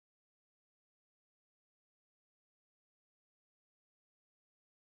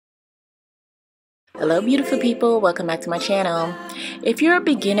Hello beautiful people, welcome back to my channel. If you're a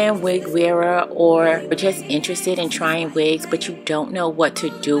beginner wig wearer or just interested in trying wigs but you don't know what to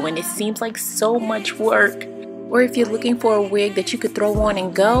do and it seems like so much work, or if you're looking for a wig that you could throw on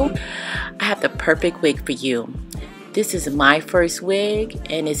and go, I have the perfect wig for you. This is MyFirstWig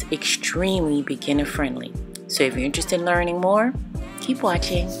and it's extremely beginner friendly. So if you're interested in learning more, keep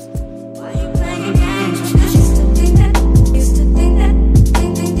watching.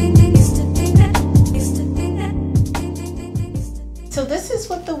 So this is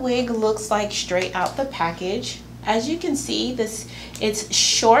what the wig looks like straight out the package. As you can see, it's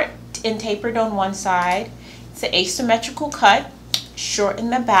short and tapered on one side. It's an asymmetrical cut, short in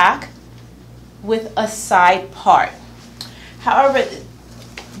the back with a side part. However,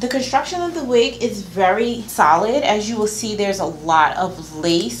 the construction of the wig is very solid. As you will see, there's a lot of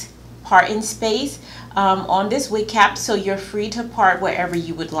lace parting space on this wig cap, so you're free to part wherever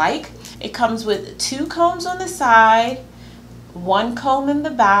you would like. It comes with 2 combs on the side, 1 comb in the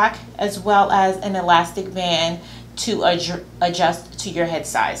back, as well as an elastic band to adjust to your head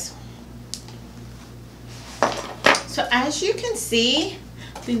size. So as you can see,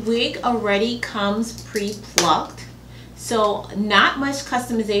 the wig already comes pre-plucked, so not much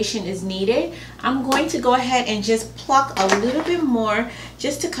customization is needed. I'm going to go ahead and just pluck a little bit more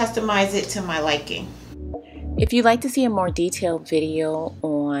just to customize it to my liking. If you'd like to see a more detailed video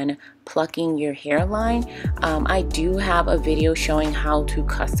on plucking your hairline, I do have a video showing how to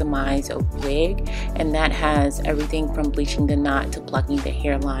customize a wig, and that has everything from bleaching the knot to plucking the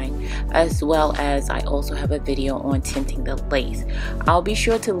hairline, as well as I also have a video on tinting the lace. I'll be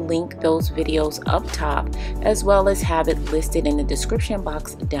sure to link those videos up top, as well as have it listed in the description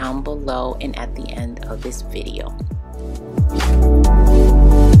box down below and at the end of this video.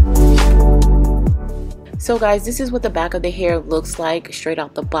 So guys, this is what the back of the hair looks like straight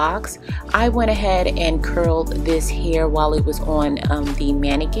out the box. I went ahead and curled this hair while it was on the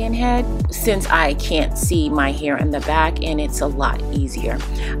mannequin head, since I can't see my hair in the back and it's a lot easier.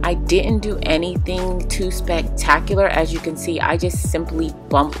 I didn't do anything too spectacular. As you can see, I just simply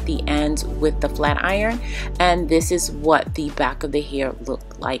bumped the ends with the flat iron, and this is what the back of the hair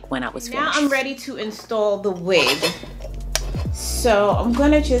looked like when I was finished. Now I'm ready to install the wig. So I'm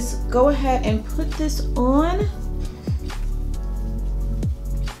gonna just go ahead and put this on.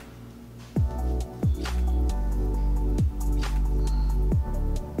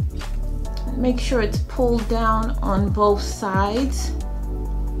 Make sure it's pulled down on both sides.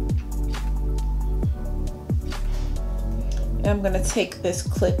 And I'm gonna take this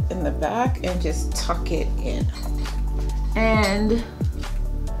clip in the back and just tuck it in. And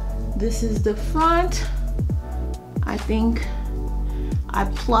this is the front. I think I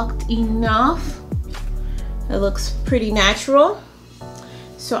plucked enough. It looks pretty natural.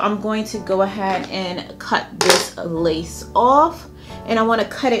 So I'm going to go ahead and cut this lace off. And I want to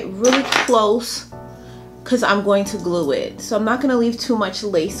cut it really close because I'm going to glue it. So I'm not going to leave too much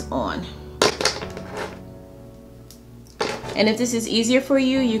lace on. And if this is easier for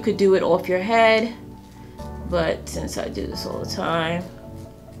you, you could do it off your head. But since I do this all the time,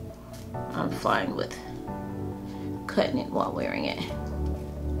 I'm fine with cutting it while wearing it.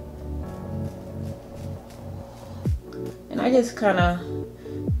 And I just kind of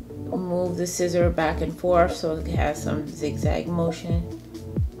move the scissor back and forth so it has some zigzag motion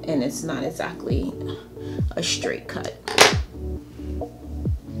and it's not exactly a straight cut.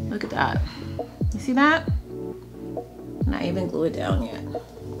 Look at that. You see that? Not even glue it down yet.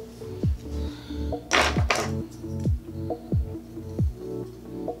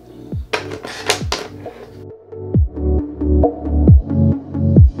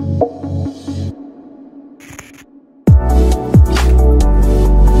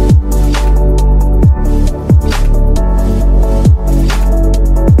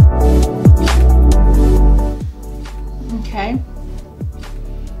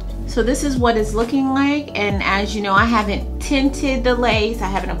 So this is what it's looking like, and as you know, I haven't tinted the lace, I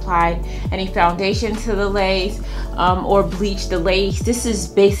haven't applied any foundation to the lace or bleached the lace. This is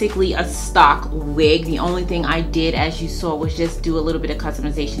basically a stock wig. The only thing I did, as you saw, was just do a little bit of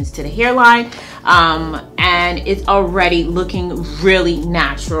customizations to the hairline, and it's already looking really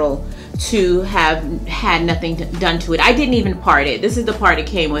natural to have had nothing done to it. I didn't even part it. This is the part it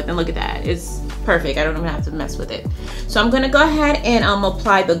came with, and look at that. It's perfect. I don't even have to mess with it. So I'm gonna go ahead and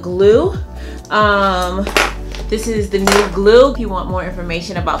apply the glue. This is the new glue. If you want more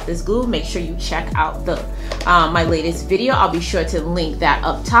information about this glue, make sure you check out the my latest video. I'll be sure to link that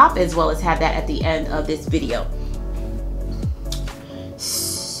up top, as well as have that at the end of this video.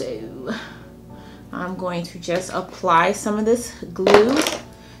 So I'm going to just apply some of this glue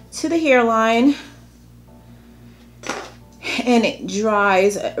to the hairline. and it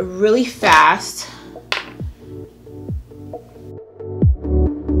dries really fast.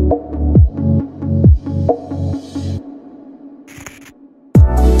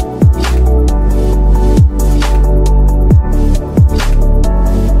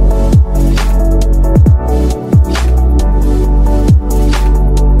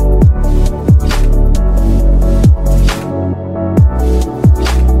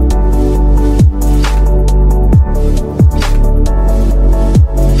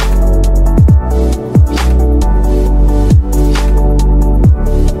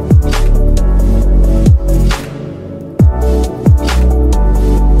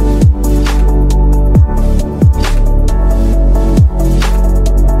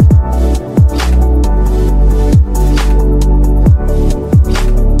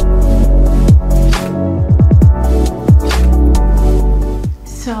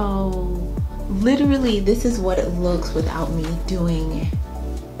 Literally, this is what it looks without me doing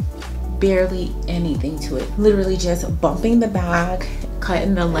barely anything to it. Literally just bumping the bag,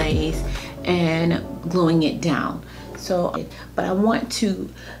 cutting the lace, and gluing it down. So, but I want to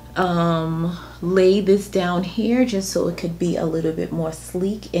lay this down here just so it could be a little bit more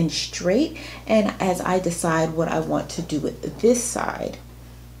sleek and straight, and as I decide what I want to do with this side.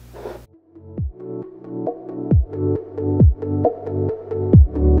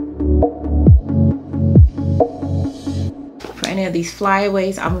 Any of these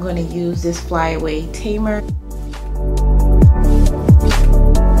flyaways, I'm going to use this Flyaway tamer.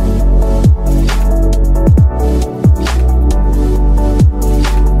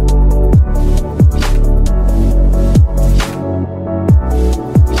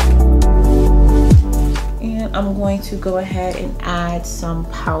 And I'm going to go ahead and add some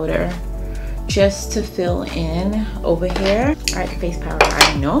powder just to fill in over here. All right, the face powder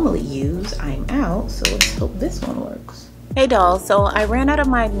I normally use, I'm out, so let's hope this one works. Hey dolls, so I ran out of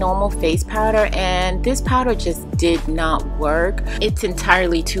my normal face powder and this powder just did not work. It's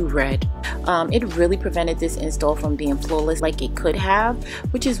entirely too red. It really prevented this install from being flawless like it could have,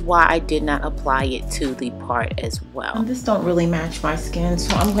 which is why I did not apply it to the part as well. This don't really match my skin,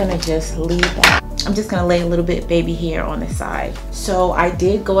 so I'm gonna just leave that. I'm just gonna lay a little bit baby hair on the side. So I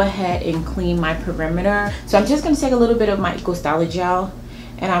did go ahead and clean my perimeter. So I'm just gonna take a little bit of my Eco Styler gel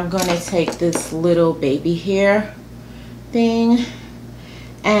and I'm gonna take this little baby hair thing,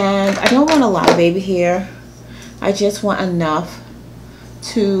 and I don't want a lot of baby hair. I just want enough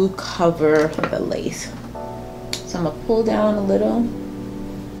to cover the lace. So I'm gonna pull down a little.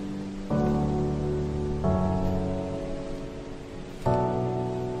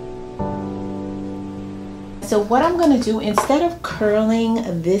 So what I'm gonna do, instead of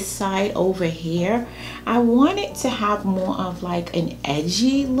curling this side over here, I want it to have more of like an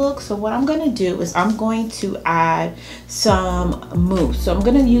edgy look. So what I'm gonna do is I'm going to add some mousse. So I'm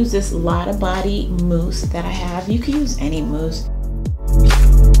gonna use this Lotta Body mousse that I have. You can use any mousse.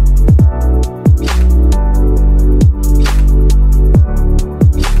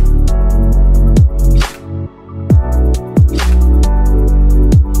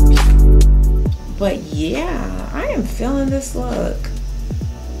 But yeah, I am feeling this look.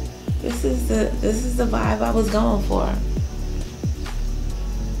 This is the vibe I was going for.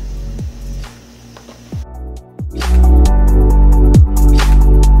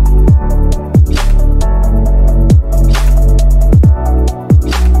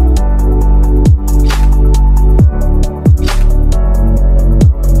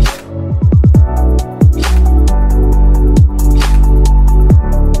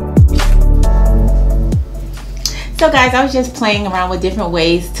 So guys, I was just playing around with different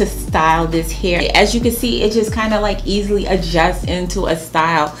ways to style this hair. As you can see, it just kind of like easily adjusts into a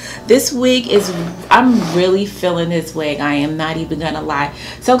style. This wig is, I'm really feeling this wig. I am not even gonna lie.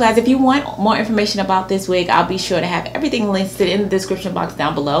 So guys, if you want more information about this wig, I'll be sure to have everything listed in the description box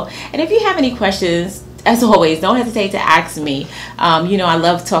down below. And if you have any questions, as always, don't hesitate to ask me. You know, I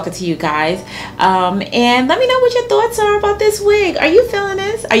love talking to you guys. And let me know what your thoughts are about this wig. Are you feeling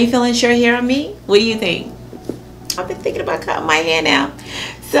this? Are you feeling short hair on me? What do you think? I've been thinking about cutting my hair now.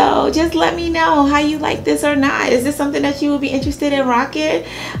 So just let me know how you like this or not. Is this something that you would be interested in rocking?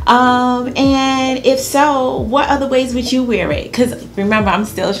 And if so, what other ways would you wear it? Because remember, I'm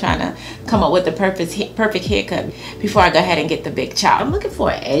still trying to come up with the perfect haircut before I go ahead and get the big chop. I'm looking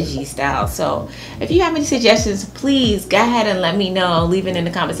for an edgy style, so if you have any suggestions, please go ahead and let me know. Leave it in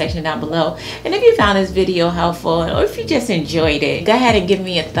the comment section down below. And if you found this video helpful, or if you just enjoyed it, go ahead and give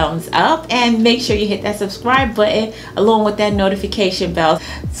me a thumbs up, and make sure you hit that subscribe button along with that notification bell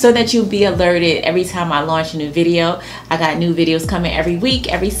so that you'll be alerted every time I launch a new video. I got new videos coming every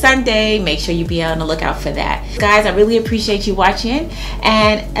week, every Sunday. Make sure you be on the lookout for that. Guys, I really appreciate you watching,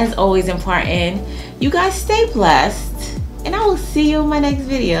 and as always important, you guys stay blessed, and I will see you in my next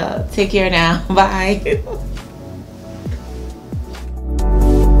video. Take care now. Bye.